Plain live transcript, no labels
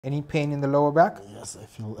Any pain in the lower back? Yes, I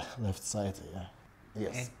feel left side, yeah.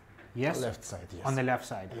 Yes. And yes? Left side, yes. On the left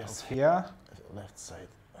side? Yes. Okay. Here? Left side.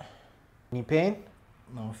 Any pain?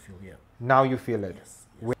 Now I feel, yeah. Now you feel it? Yes.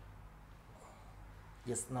 Yes,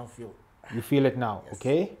 yes, now feel. You feel it now, yes.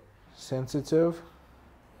 Okay? Sensitive.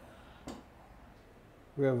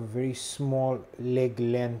 We have a very small leg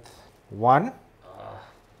length. 1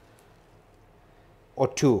 or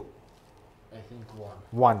 2? I think 1.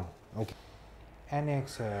 1, okay. And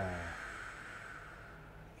exhale.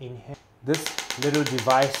 Inhale. This little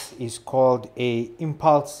device is called a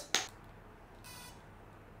impulse.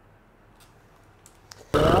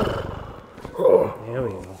 There we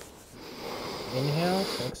go. Inhale,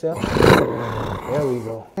 exhale. There we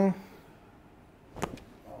go.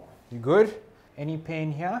 You good? Any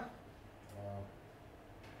pain here?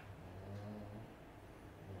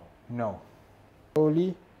 No.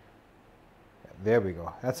 Slowly. There we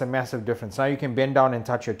go. That's a massive difference. Now you can bend down and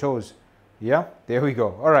touch your toes. Yeah, there we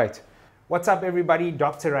go. All right. What's up, everybody?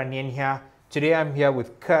 Dr. Ranen here. Today I'm here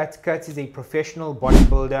with Kurt. Kurt is a professional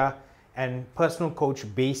bodybuilder and personal coach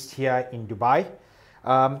based here in Dubai.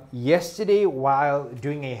 Yesterday, while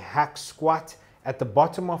doing a hack squat, at the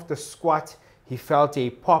bottom of the squat, he felt a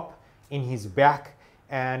pop in his back,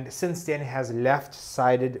 and since then has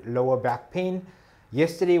left-sided lower back pain.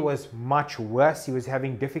 Yesterday was much worse. He was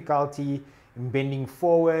having difficulty in bending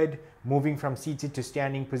forward, moving from seated to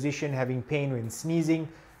standing position, having pain when sneezing.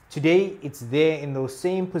 Today, it's there in those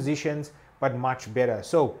same positions, but much better.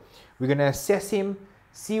 So we're gonna assess him,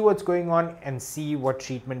 see what's going on, and see what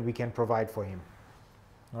treatment we can provide for him.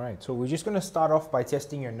 All right, so we're just gonna start off by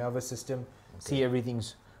testing your nervous system, see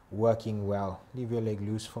everything's working well. Leave your leg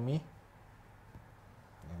loose for me.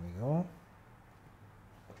 There we go.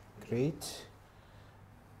 Great.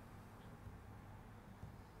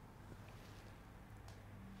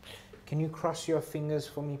 Can you cross your fingers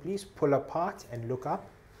for me, please? Pull apart and look up.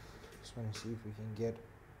 Just want to see if we can get...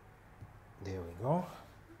 There we go.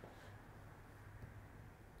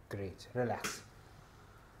 Great. Relax.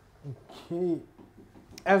 Okay.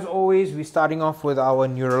 As always, we're starting off with our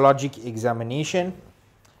neurologic examination.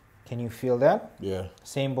 Can you feel that? Yeah.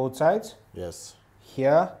 Same both sides? Yes.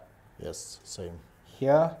 Here. Yes. Same.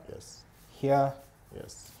 Here. Yes. Here.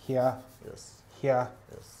 Yes. Here. Yes. Here.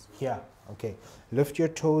 Yes. Here. Okay. Lift your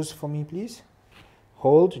toes for me, please.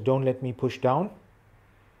 Hold. Don't let me push down.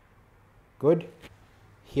 Good.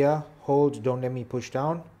 Here. Hold. Don't let me push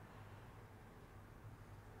down.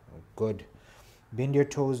 Good. Bend your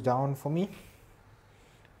toes down for me.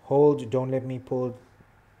 Hold. Don't let me pull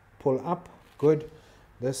up. Good.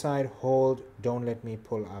 This side. Hold. Don't let me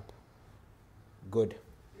pull up. Good.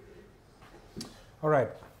 All right.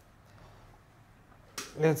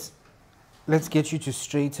 Let's get you to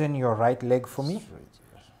straighten your right leg for me.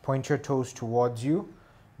 Point your toes towards you.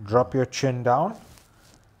 Drop your chin down.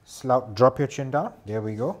 Drop your chin down. There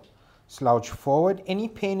we go. Slouch forward. Any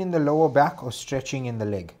pain in the lower back or stretching in the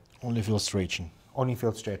leg? Only feel stretching. Only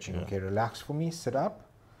feel stretching. Yeah. Okay, relax for me. Sit up.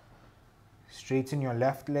 Straighten your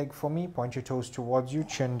left leg for me. Point your toes towards you.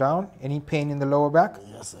 Chin down. Any pain in the lower back?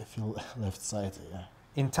 Yes, I feel left side, yeah.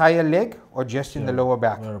 Entire leg or just in the lower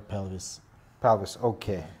back? Lower pelvis. Pelvis.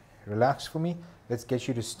 Okay. Relax for me. Let's get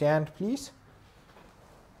you to stand, please.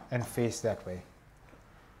 And face that way.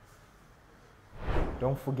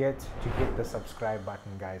 Don't forget to hit the subscribe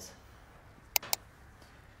button, guys.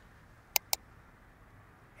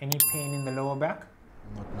 Any pain in the lower back?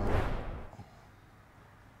 Not now.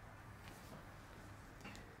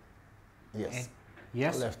 Yes. And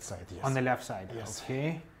yes? Left side, yes. On the left side. Yes.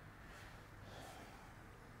 Okay.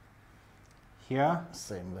 Here?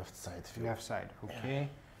 Same left side. Feel. Left side. Okay. Yeah.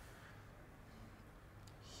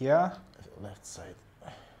 Here? Left side.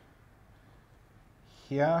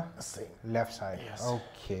 Here? Same. Left side. Yes.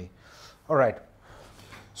 Okay. All right.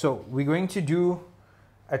 So we're going to do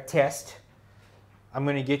a test. I'm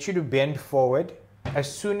going to get you to bend forward.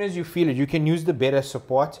 As soon as you feel it, you can use the bed as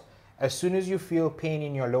support. As soon as you feel pain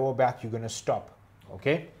in your lower back, you're going to stop.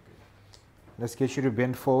 Okay? Let's get you to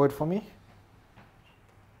bend forward for me.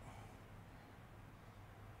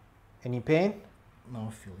 Any pain? Now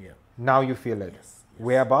I feel, yeah. Now you feel it. Yes.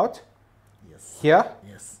 Where about? Yes. Here?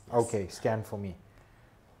 Yes. Okay, stand for me.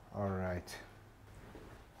 All right.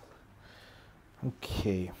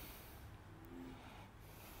 Okay.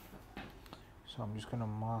 So I'm just going to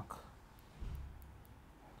mark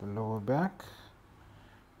the lower back.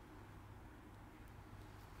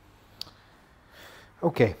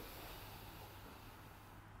 Okay.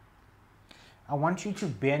 I want you to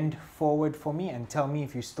bend forward for me and tell me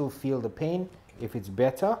if you still feel the pain, if it's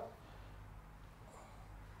better.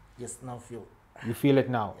 Yes, now feel. You feel it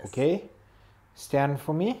now, Yes. okay? Stand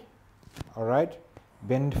for me. All right.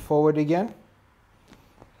 Bend forward again.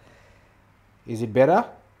 Is it better?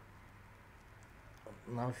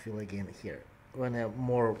 Now I feel again here. When I have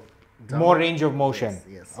more down. More range of motion. Yes,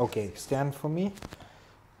 yes, okay, yes. stand for me.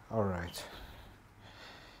 All right.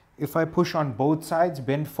 If I push on both sides,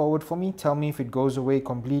 bend forward for me. Tell me if it goes away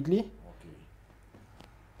completely.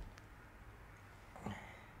 Okay.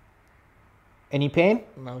 Any pain?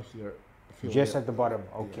 Now here. I feel Just here. at the bottom.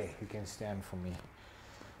 Okay, Yes. you can stand for me.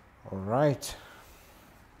 All right.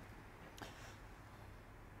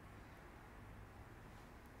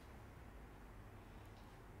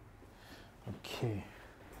 Okay.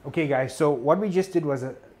 Okay, guys. So what we just did was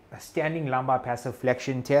a standing lumbar passive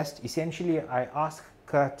flexion test. Essentially, I asked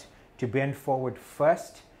Kurt to bend forward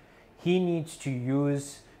first. He needs to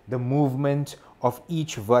use the movement of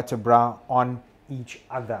each vertebra on each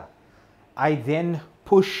other. I then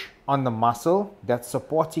push on the muscle that's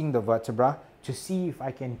supporting the vertebra to see if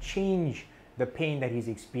I can change the pain that he's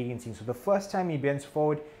experiencing. So the first time he bends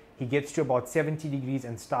forward, he gets to about 70 degrees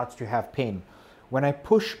and starts to have pain. When I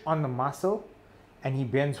push on the muscle and he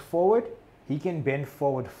bends forward, he can bend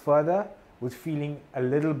forward further with feeling a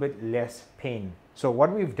little bit less pain. So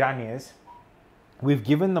what we've done is we've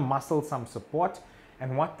given the muscle some support,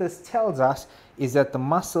 and what this tells us is that the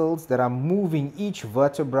muscles that are moving each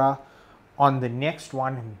vertebra on the next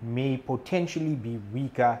one may potentially be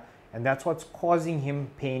weaker, and that's what's causing him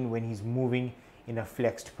pain when he's moving in a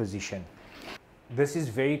flexed position. This is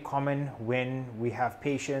very common when we have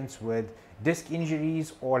patients with disc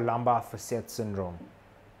injuries or lumbar facet syndrome.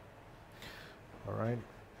 All right.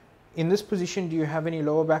 In this position, do you have any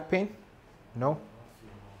lower back pain? No?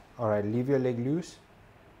 All right, leave your leg loose.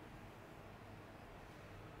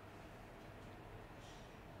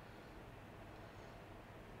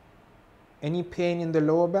 Any pain in the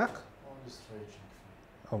lower back? Only stretching.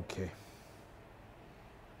 Okay.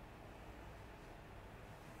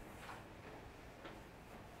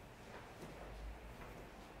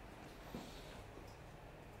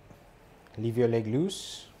 Leave your leg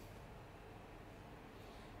loose.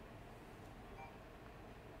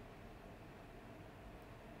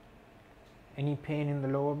 Any pain in the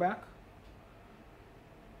lower back?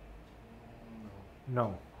 No.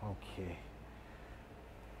 No. Okay.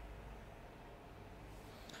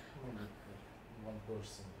 Maybe 1%.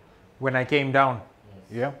 When I came down?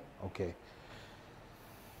 Yes. Yeah? Okay.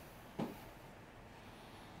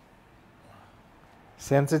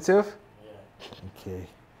 Sensitive? Yeah. Okay.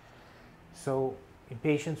 So in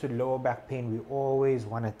patients with lower back pain, we always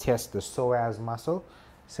want to test the psoas muscle.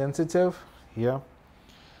 Sensitive? Here.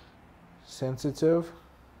 Sensitive.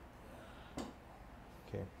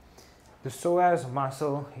 Okay. The psoas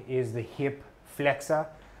muscle is the hip flexor,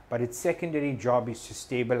 but its secondary job is to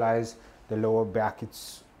stabilize the lower back.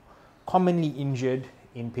 It's commonly injured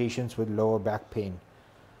in patients with lower back pain.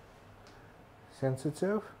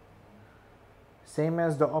 Sensitive. Same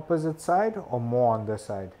as the opposite side or more on this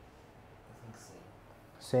side? I think so.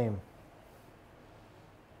 Same.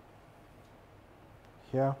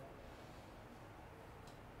 Here.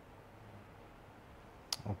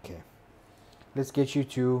 Okay. Let's get you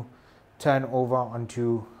to turn over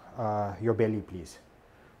onto your belly, please.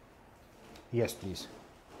 Yes, please.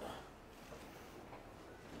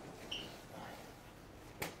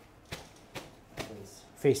 Please.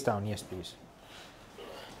 Face down, yes, please.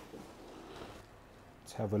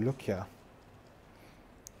 Let's have a look here.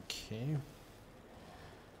 Okay.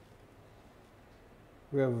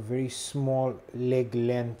 We have a very small leg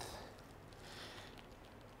length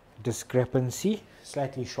discrepancy,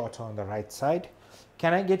 slightly shorter on the right side.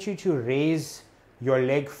 Can I get you to raise your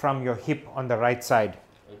leg from your hip on the right side?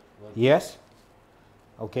 Like Yes.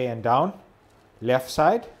 Okay, and down. Left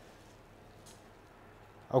side.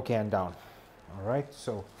 Okay, and down. All right,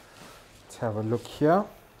 so let's have a look here.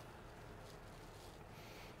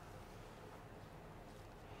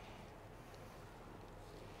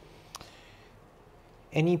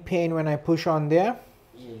 Any pain when I push on there?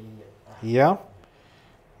 Yeah. Yeah.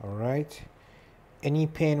 All right. Any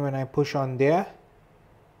pain when I push on there?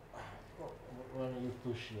 When you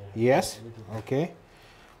push here. Yes. A little bit. Okay.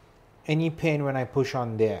 Any pain when I push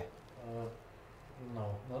on there?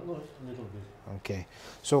 No, not a little bit. Okay.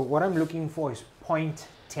 So what I'm looking for is point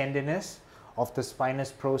tenderness of the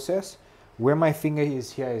spinous process. Where my finger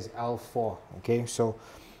is here is L4. Okay. So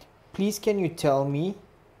please can you tell me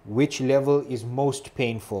which level is most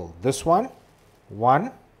painful? This one,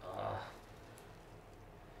 1,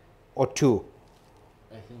 or 2?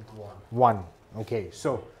 I think 1. 1. Okay.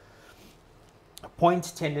 So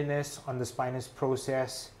point tenderness on the spinous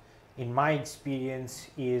process, in my experience,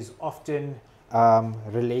 is often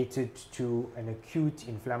related to an acute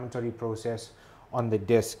inflammatory process on the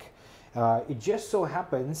disc. It just so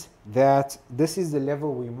happens that this is the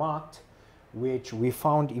level we marked, which we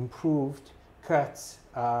found improved Kurt's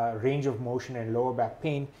range of motion and lower back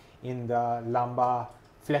pain in the lumbar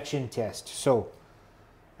flexion test. So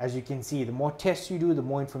as you can see, the more tests you do, the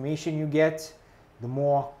more information you get, the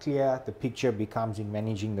more clear the picture becomes in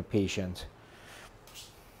managing the patient.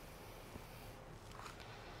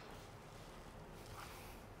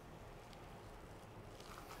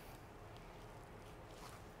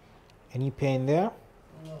 Any pain there?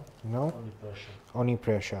 No. No? Only pressure. Only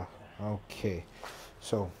pressure. Okay.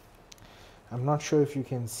 So, I'm not sure if you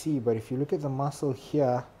can see, but if you look at the muscle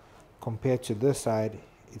here compared to this side,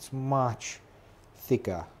 it's much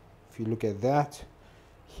thicker. If you look at that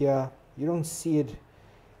here, you don't see it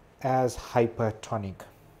as hypertonic.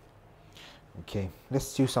 Okay,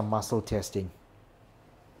 let's do some muscle testing.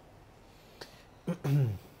 All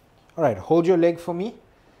right, hold your leg for me.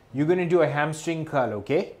 You're going to do a hamstring curl,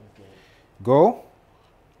 okay? Okay. Go.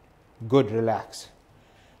 Good, relax.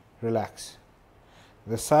 Relax.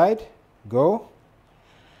 The side, go.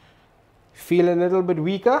 Feel a little bit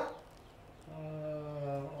weaker?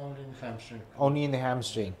 Only in hamstring. Only in the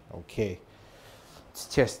hamstring. Okay. Let's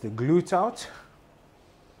test the glute out.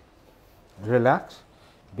 Relax.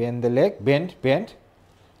 Bend the leg. Bend, bend.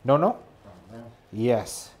 No, no.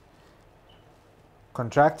 Yes.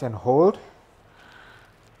 Contract and hold.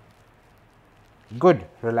 Good.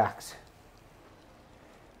 Relax.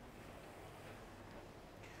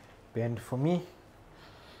 Bend for me.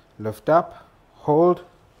 Lift up. Hold.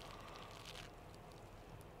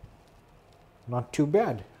 Not too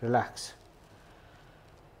bad. Relax.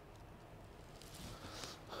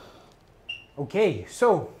 Okay,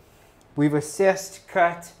 so we've assessed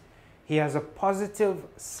Kurt. He has a positive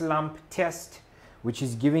slump test, which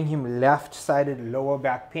is giving him left-sided lower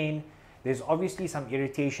back pain. There's obviously some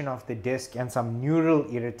irritation of the disc and some neural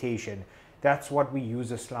irritation. That's what we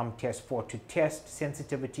use a slump test for, to test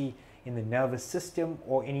sensitivity in the nervous system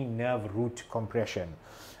or any nerve root compression.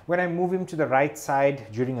 When I move him to the right side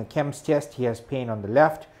during a chems test, he has pain on the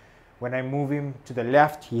left. When I move him to the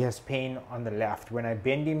left, he has pain on the left. When I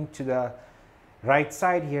bend him to the right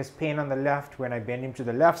side, he has pain on the left. When I bend him to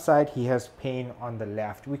the left side, he has pain on the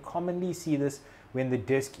left. We commonly see this when the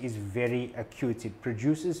disc is very acute. It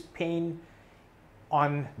produces pain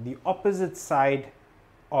on the opposite side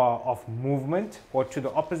of movement, or to the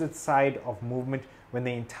opposite side of movement when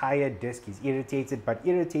the entire disc is irritated, but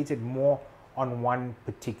irritated more on one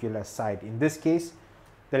particular side. In this case,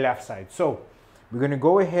 the left side. So we're going to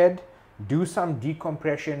go ahead, do some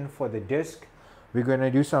decompression for the disc. We're going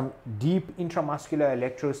to do some deep intramuscular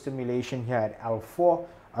electrostimulation here at L4,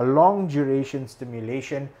 a long duration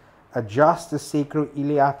stimulation, adjust the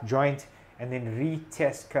sacroiliac joint, and then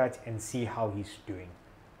retest Kurt and see how he's doing.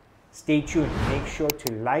 Stay tuned. Make sure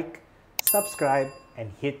to like, subscribe, and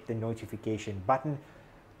hit the notification button.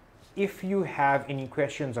 If you have any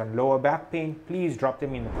questions on lower back pain, please drop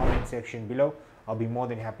them in the comment section below. I'll be more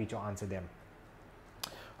than happy to answer them.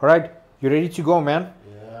 All right, you ready to go, man?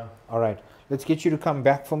 Yeah. All right, let's get you to come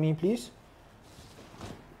back for me, please.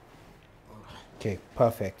 Okay,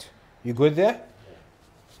 perfect. You good there?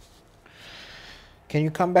 Yeah. Can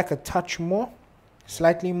you come back a touch more?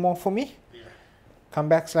 Slightly more for me? Yeah. Come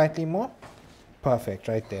back slightly more. Perfect,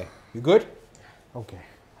 right there. You good? Okay.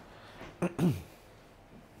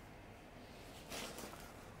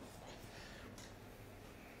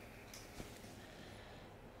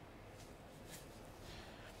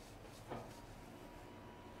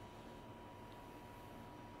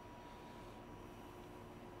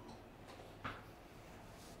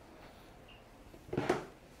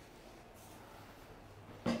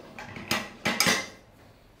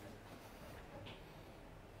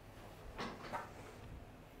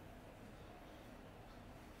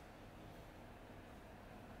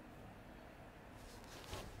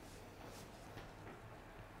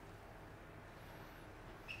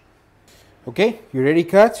 Okay, you ready,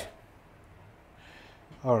 Kurt?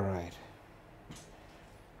 All right.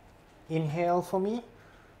 Inhale for me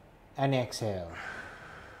and exhale.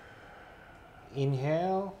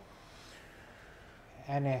 Inhale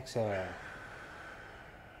and exhale.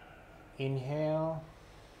 Inhale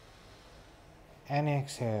and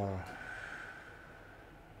exhale.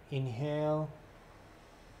 Inhale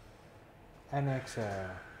and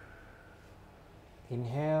exhale.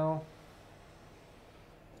 Inhale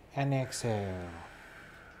and exhale,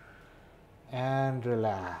 and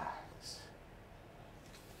relax.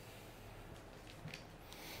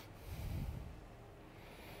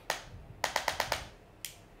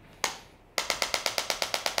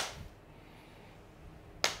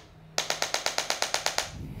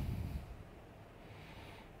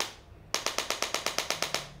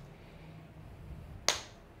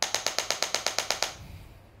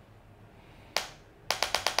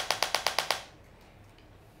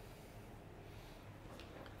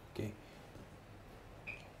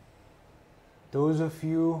 Those of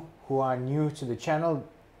you who are new to the channel,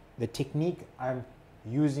 the technique I'm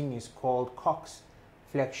using is called Cox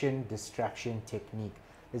Flexion Distraction Technique.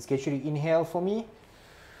 Let's get you to inhale for me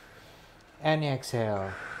and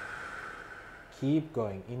exhale. Keep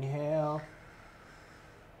going. Inhale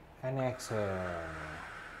and exhale.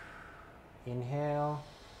 Inhale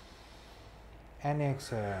and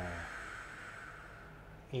exhale.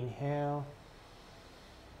 Inhale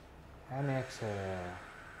and exhale.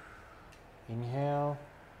 Inhale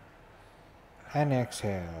and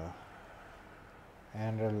exhale.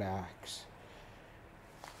 And relax.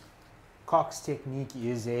 Cox technique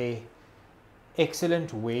is a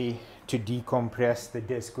excellent way to decompress the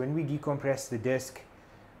disc. When we decompress the disc,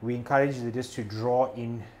 we encourage the disc to draw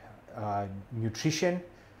in nutrition,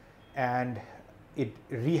 and it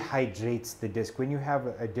rehydrates the disc. When you have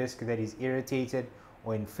a disc that is irritated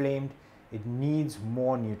or inflamed, it needs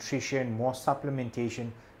more nutrition, more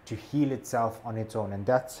supplementation to heal itself on its own, and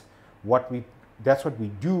that's what we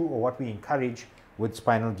do, or what we encourage with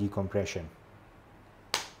spinal decompression.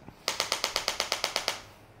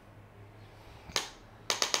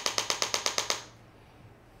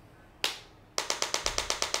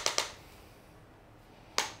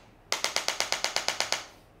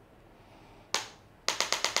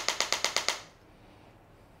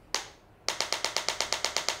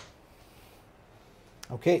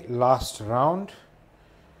 Okay, last round.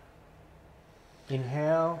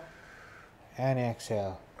 Inhale and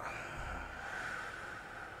exhale.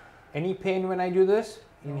 Any pain when I do this?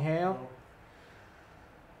 Inhale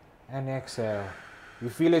and exhale. You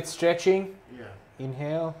feel it stretching? Yeah.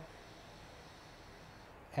 Inhale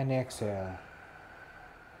and exhale.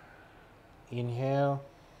 Inhale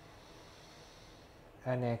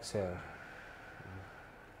and exhale.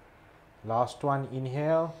 Last one,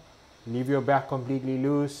 inhale. Leave your back completely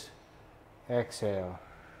loose. Exhale.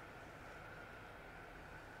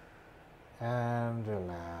 And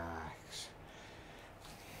relax.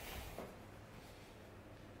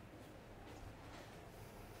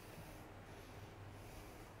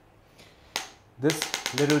 This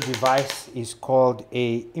little device is called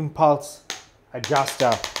a impulse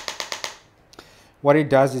adjuster. What it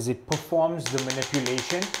does is it performs the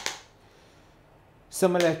manipulation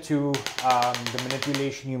similar to the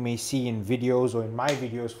manipulation you may see in videos, or in my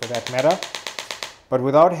videos for that matter, but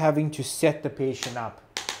without having to set the patient up.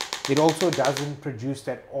 It also doesn't produce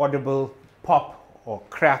that audible pop or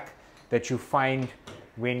crack that you find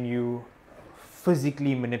when you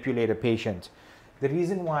physically manipulate a patient. The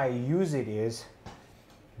reason why I use it is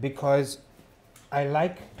because I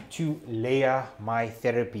like to layer my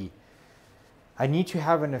therapy. I need to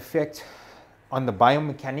have an effect on the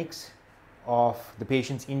biomechanics of the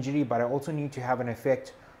patient's injury, but I also need to have an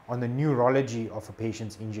effect on the neurology of a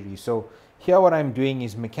patient's injury. So here what I'm doing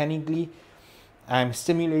is mechanically I'm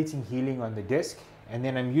stimulating healing on the disc, and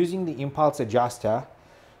then I'm using the impulse adjuster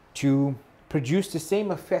to produce the same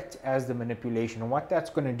effect as the manipulation. And what that's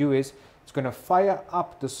going to do is it's going to fire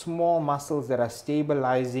up the small muscles that are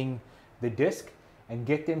stabilizing the disc and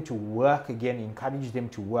get them to work again, encourage them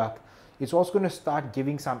to work. It's also going to start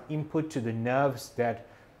giving some input to the nerves that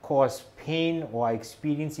cause pain or are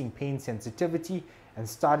experiencing pain sensitivity, and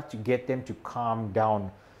start to get them to calm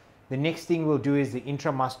down. The next thing we'll do is the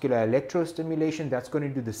intramuscular electrostimulation. That's going to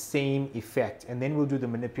do the same effect, and then we'll do the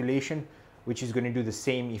manipulation, which is going to do the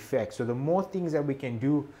same effect. So the more things that we can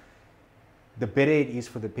do, the better it is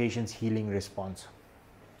for the patient's healing response.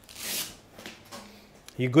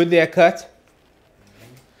 You good there, Kurt?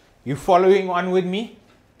 You following on with me?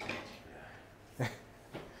 All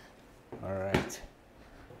right.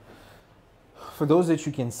 For those that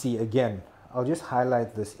you can see, again, I'll just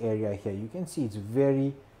highlight this area here. You can see it's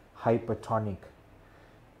very hypertonic.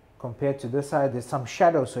 Compared to this side, there's some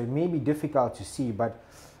shadow, so it may be difficult to see, but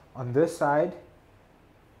on this side,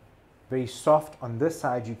 very soft. On this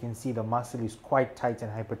side, you can see the muscle is quite tight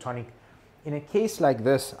and hypertonic. In a case like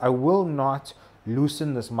this, I will not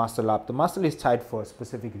loosen this muscle up. The muscle is tight for a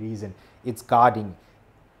specific reason. It's guarding.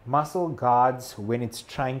 Muscle guards when it's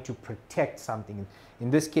trying to protect something.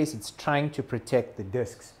 In this case, it's trying to protect the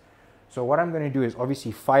discs. So what I'm going to do is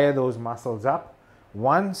obviously fire those muscles up.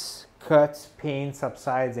 Once Kurt's pain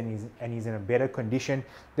subsides and he's in a better condition,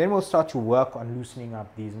 then we'll start to work on loosening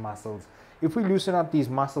up these muscles. If we loosen up these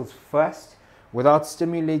muscles first, without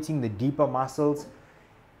stimulating the deeper muscles,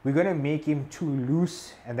 we're going to make him too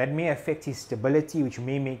loose, and that may affect his stability, which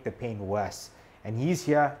may make the pain worse. And he's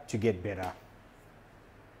here to get better.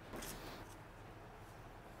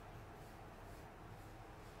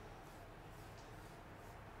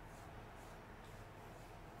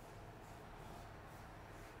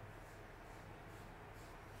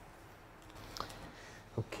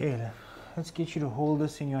 Okay, let's get you to hold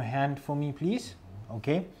this in your hand for me, please.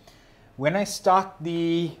 Okay. When I start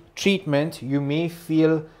the treatment, you may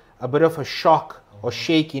feel a bit of a shock or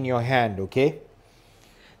shake in your hand, okay?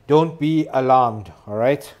 Don't be alarmed, all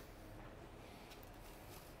right?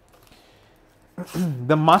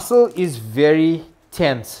 The muscle is very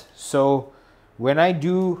tense, so when I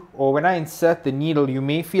do or when I insert the needle, you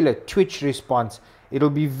may feel a twitch response. It'll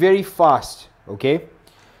be very fast, okay?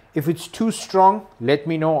 If it's too strong, let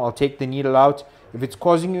me know, I'll take the needle out. If it's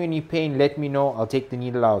causing you any pain, let me know, I'll take the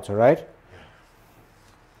needle out, all right?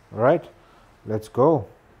 All right, let's go.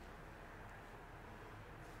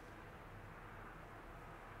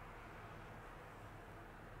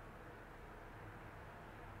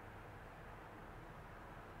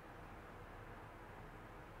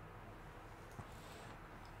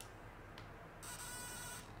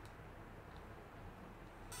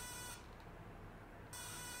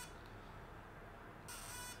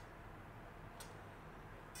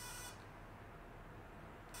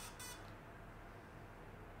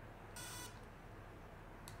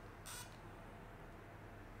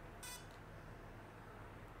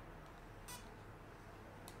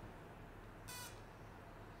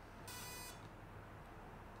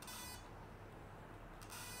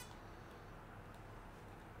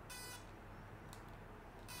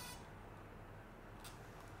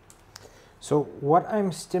 So what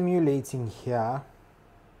I'm stimulating here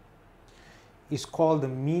is called the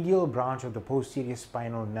medial branch of the posterior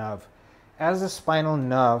spinal nerve. As the spinal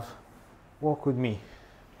nerve, walk with me.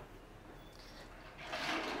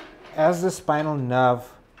 As the spinal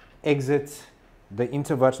nerve exits the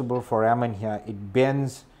intervertebral foramen here, it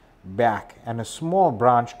bends back and a small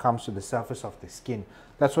branch comes to the surface of the skin.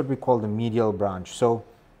 That's what we call the medial branch. So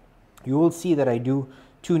you will see that I do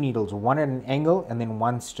two needles, one at an angle and then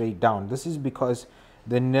one straight down. This is because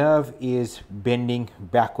the nerve is bending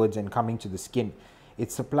backwards and coming to the skin.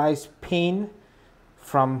 It supplies pain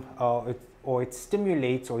from, or it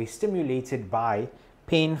stimulates or is stimulated by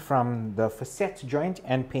pain from the facet joint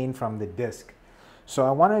and pain from the disc. So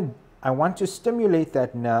I want to stimulate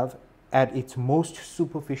that nerve at its most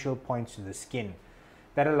superficial points to the skin.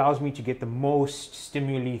 That allows me to get the most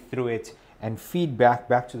stimuli through it and feedback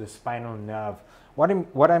back to the spinal nerve.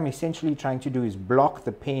 What I'm essentially trying to do is block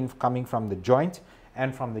the pain coming from the joint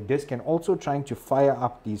and from the disc, and also trying to fire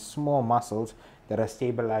up these small muscles that are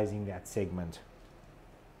stabilizing that segment.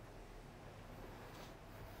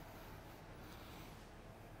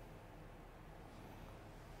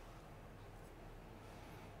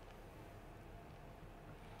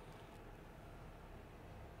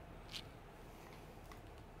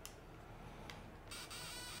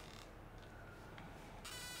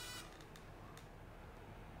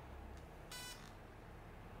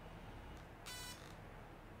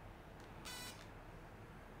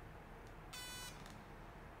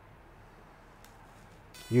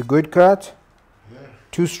 You good, Kurt? Yeah.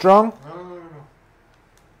 Too strong? No.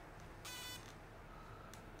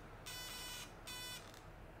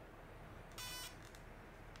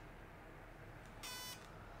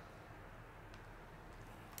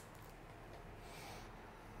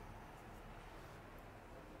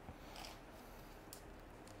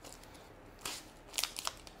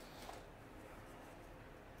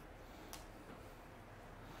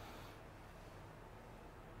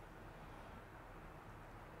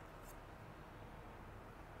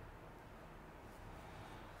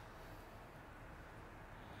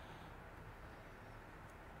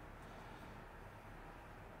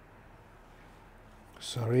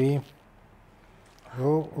 Sorry.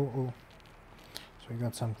 Oh. So we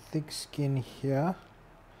got some thick skin here.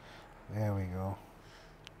 There we go.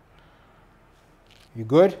 You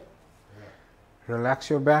good? Yeah. Relax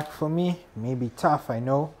your back for me. May be tough, I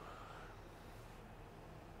know.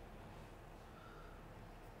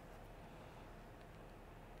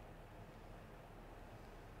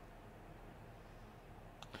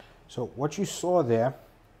 So what you saw there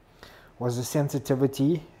was the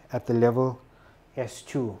sensitivity at the level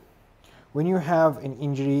S2. When you have an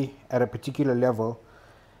injury at a particular level,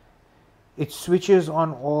 it switches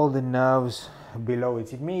on all the nerves below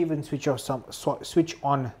it. It may even switch on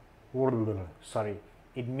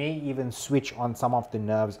It may even switch on some of the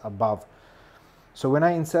nerves above. So when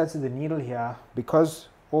I inserted the needle here, because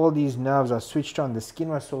all these nerves are switched on, the skin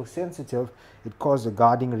was so sensitive, it caused a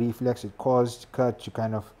guarding reflex. It caused Kurt to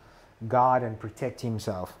kind of guard and protect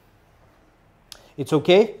himself. It's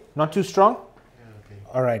okay? Not too strong? Yeah, okay.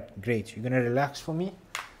 All right, great. You're going to relax for me?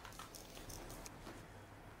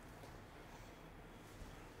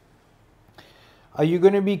 Are you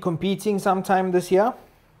going to be competing sometime this year?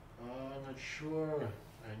 Not sure.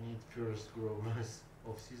 I need first grow mass.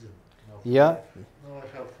 off season. Now Yeah. now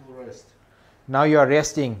I have full rest. Now you are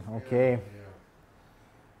resting. Okay. Yeah.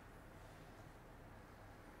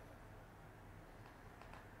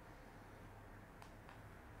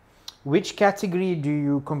 Which category do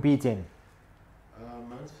you compete in?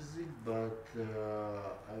 Men's physique, but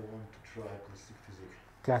I want to try classic physique.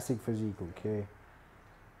 Classic physique. Okay.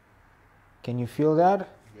 Can you feel that?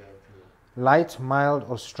 Yeah, I feel Light, mild,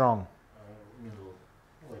 or strong? middle,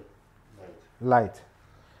 light. Light.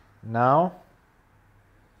 Now?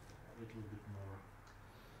 A little bit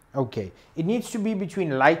more. Okay. It needs to be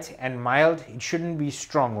between light and mild. It shouldn't be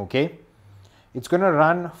strong, okay? It's going to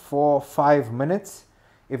run for 5 minutes.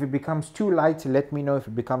 If it becomes too light, let me know. If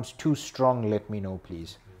it becomes too strong, let me know,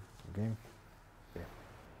 please. Okay? Yeah.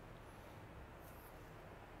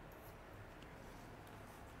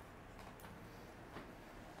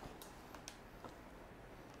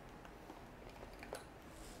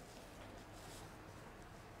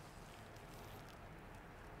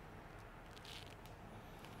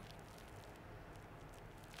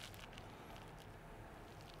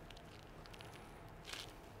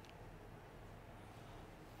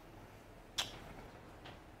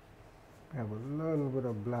 We have a little bit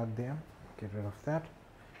of blood there. Get rid of that.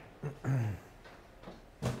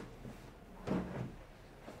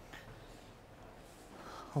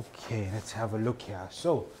 Okay, let's have a look here.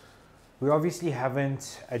 So, we obviously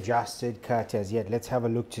haven't adjusted Kurt as yet. Let's have a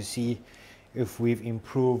look to see if we've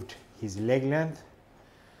improved his leg length.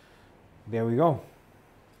 There we go.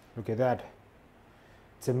 Look at that.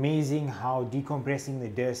 It's amazing how decompressing the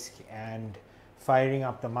disc and firing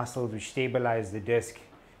up the muscles which stabilize the disc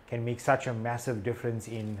can make such a massive difference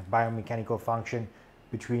in biomechanical function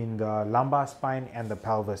between the lumbar spine and the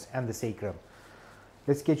pelvis and the sacrum.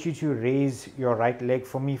 Let's get you to raise your right leg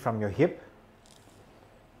for me from your hip.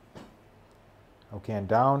 Okay, and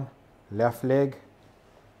down. Left leg.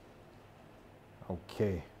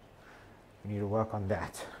 Okay. We need to work on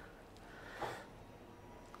that.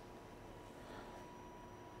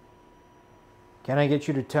 Can I get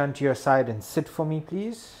you to turn to your side and sit for me,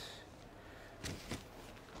 please?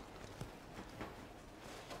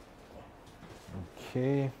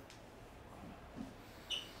 Okay.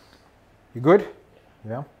 You good?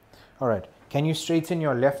 Yeah. All right. Can you straighten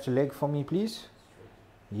your left leg for me, please?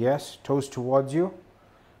 Yes. Toes towards you.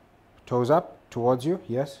 Toes up towards you.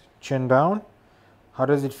 Yes. Chin down. How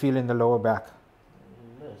does it feel in the lower back?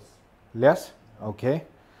 Less. Less? Okay.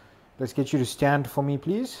 Let's get you to stand for me,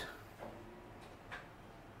 please.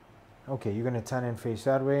 Okay, you're going to turn and face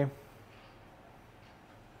that way.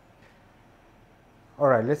 All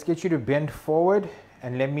right, let's get you to bend forward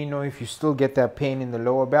and let me know if you still get that pain in the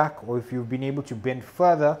lower back or if you've been able to bend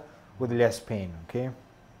further with less pain, okay?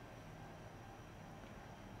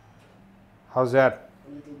 How's that?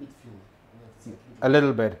 A little bit feel. A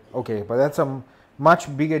little bit, okay, but that's a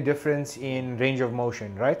much bigger difference in range of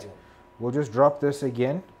motion, right? Yeah. We'll just drop this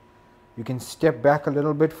again. You can step back a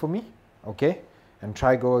little bit for me, okay? And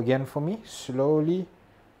try go again for me, slowly.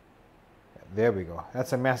 There we go.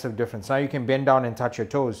 That's a massive difference. Now you can bend down and touch your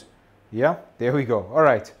toes. Yeah, there we go. All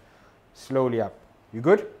right, slowly up. You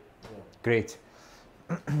good? Yeah. Great.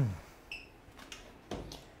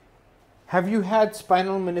 Have you had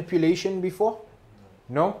spinal manipulation before?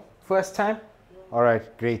 No? First time? All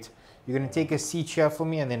right, great. You're going to take a seat chair for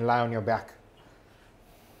me and then lie on your back.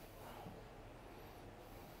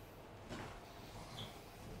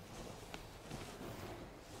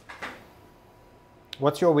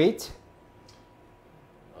 What's your weight?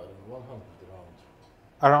 100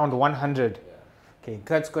 around. Around 100. Yeah. Okay,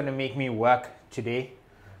 Kurt's going to make me work today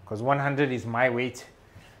because 100 is my weight.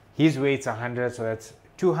 His weight's 100, so that's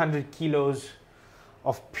 200 kilos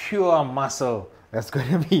of pure muscle. That's going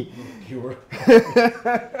to be Pure.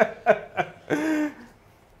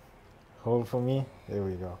 Hold for me. There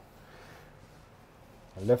we go.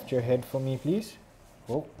 Lift your head for me, please.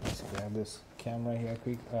 Oh, let's grab this camera here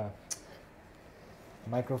quick.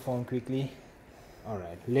 Microphone quickly. All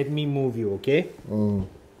right, let me move you, okay?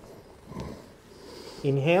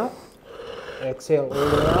 Inhale. Exhale all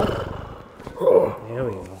the way out. There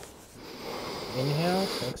we go. Inhale,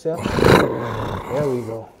 exhale. There we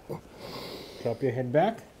go. Drop your head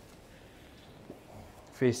back.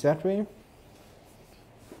 Face that way.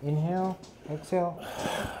 Inhale, exhale.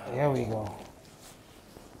 There we go.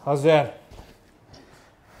 How's that?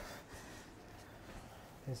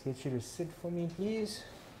 Let's get you to sit for me, please.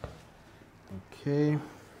 Okay.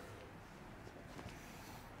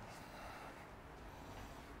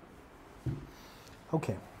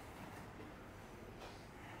 Okay.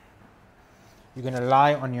 You're going to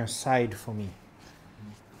lie on your side for me.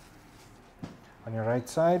 On your right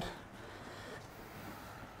side.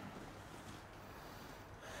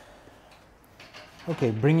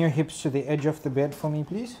 Okay, bring your hips to the edge of the bed for me,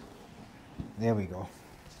 please. There we go.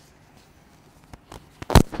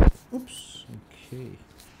 Oops. Okay.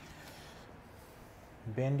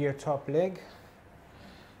 Bend your top leg.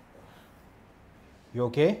 You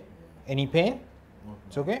okay? Any pain?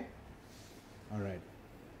 It's okay? All right.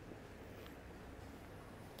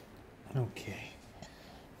 Okay.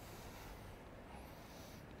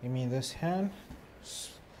 Give me this hand.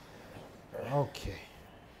 Okay.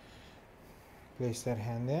 Place that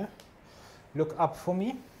hand there. Look up for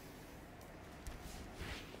me.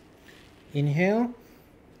 Inhale.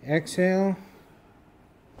 Exhale.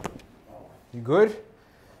 You good?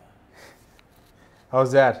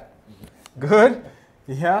 How's that? Good?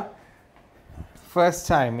 Yeah? First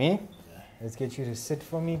time, eh? Let's get you to sit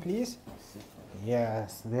for me, please.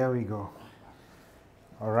 Yes, there we go.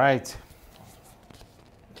 All right.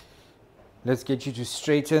 Let's get you to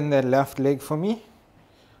straighten that left leg for me.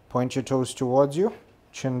 Point your toes towards you.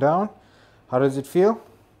 Chin down. How does it feel?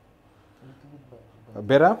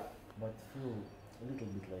 Better? But feel a little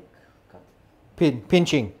bit like cut.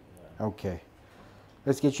 Pinching. Yeah. Okay.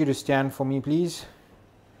 Let's get you to stand for me, please.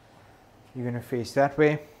 You're going to face that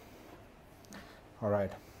way. All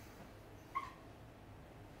right.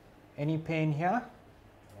 Any pain here?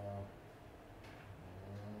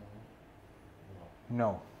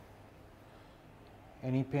 No.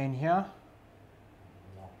 Any pain here?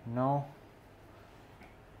 No.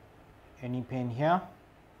 Any pain here?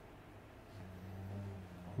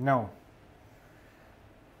 No.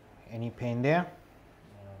 Any pain there?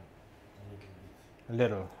 A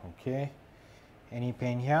little. Okay. Any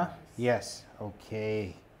pain here? Yes.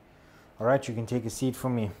 Okay. All right, you can take a seat for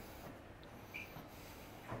me.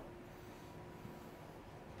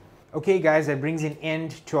 Okay guys, that brings an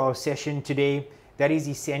end to our session today. That is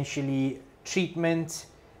essentially treatment,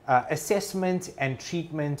 assessment and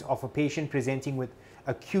treatment of a patient presenting with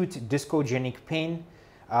acute discogenic pain.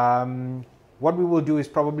 What we will do is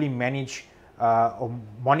probably manage or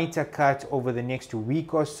monitor cut over the next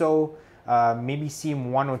week or so, maybe see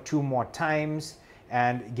him 1 or 2 more times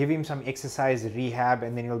and give him some exercise rehab,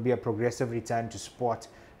 and then it'll be a progressive return to sport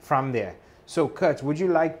from there. So Kurt, would you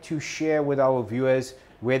like to share with our viewers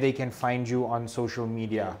where they can find you on social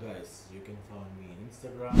media? Yeah, guys, you can find me on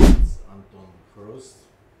Instagram. It's Anton Frost.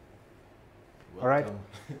 All right.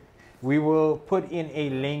 We will put in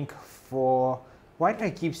a link for... Why did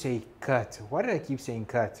I keep saying Kurt? Why did I keep saying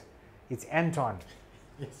Kurt? It's Anton.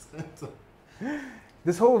 Yes, Anton.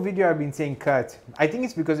 This whole video I've been saying Kurt. I think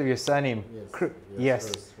it's because of your surname. Yes.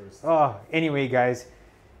 Yes. First. Oh, anyway, guys.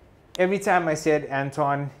 Every time I said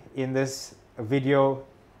Anton in this video,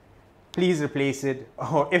 please replace it.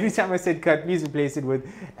 Or every time I said Kurt, please replace it with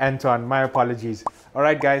Anton. My apologies. All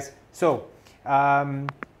right, guys. So,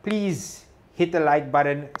 please hit the like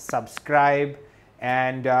button, subscribe,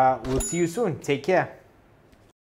 and we'll see you soon. Take care.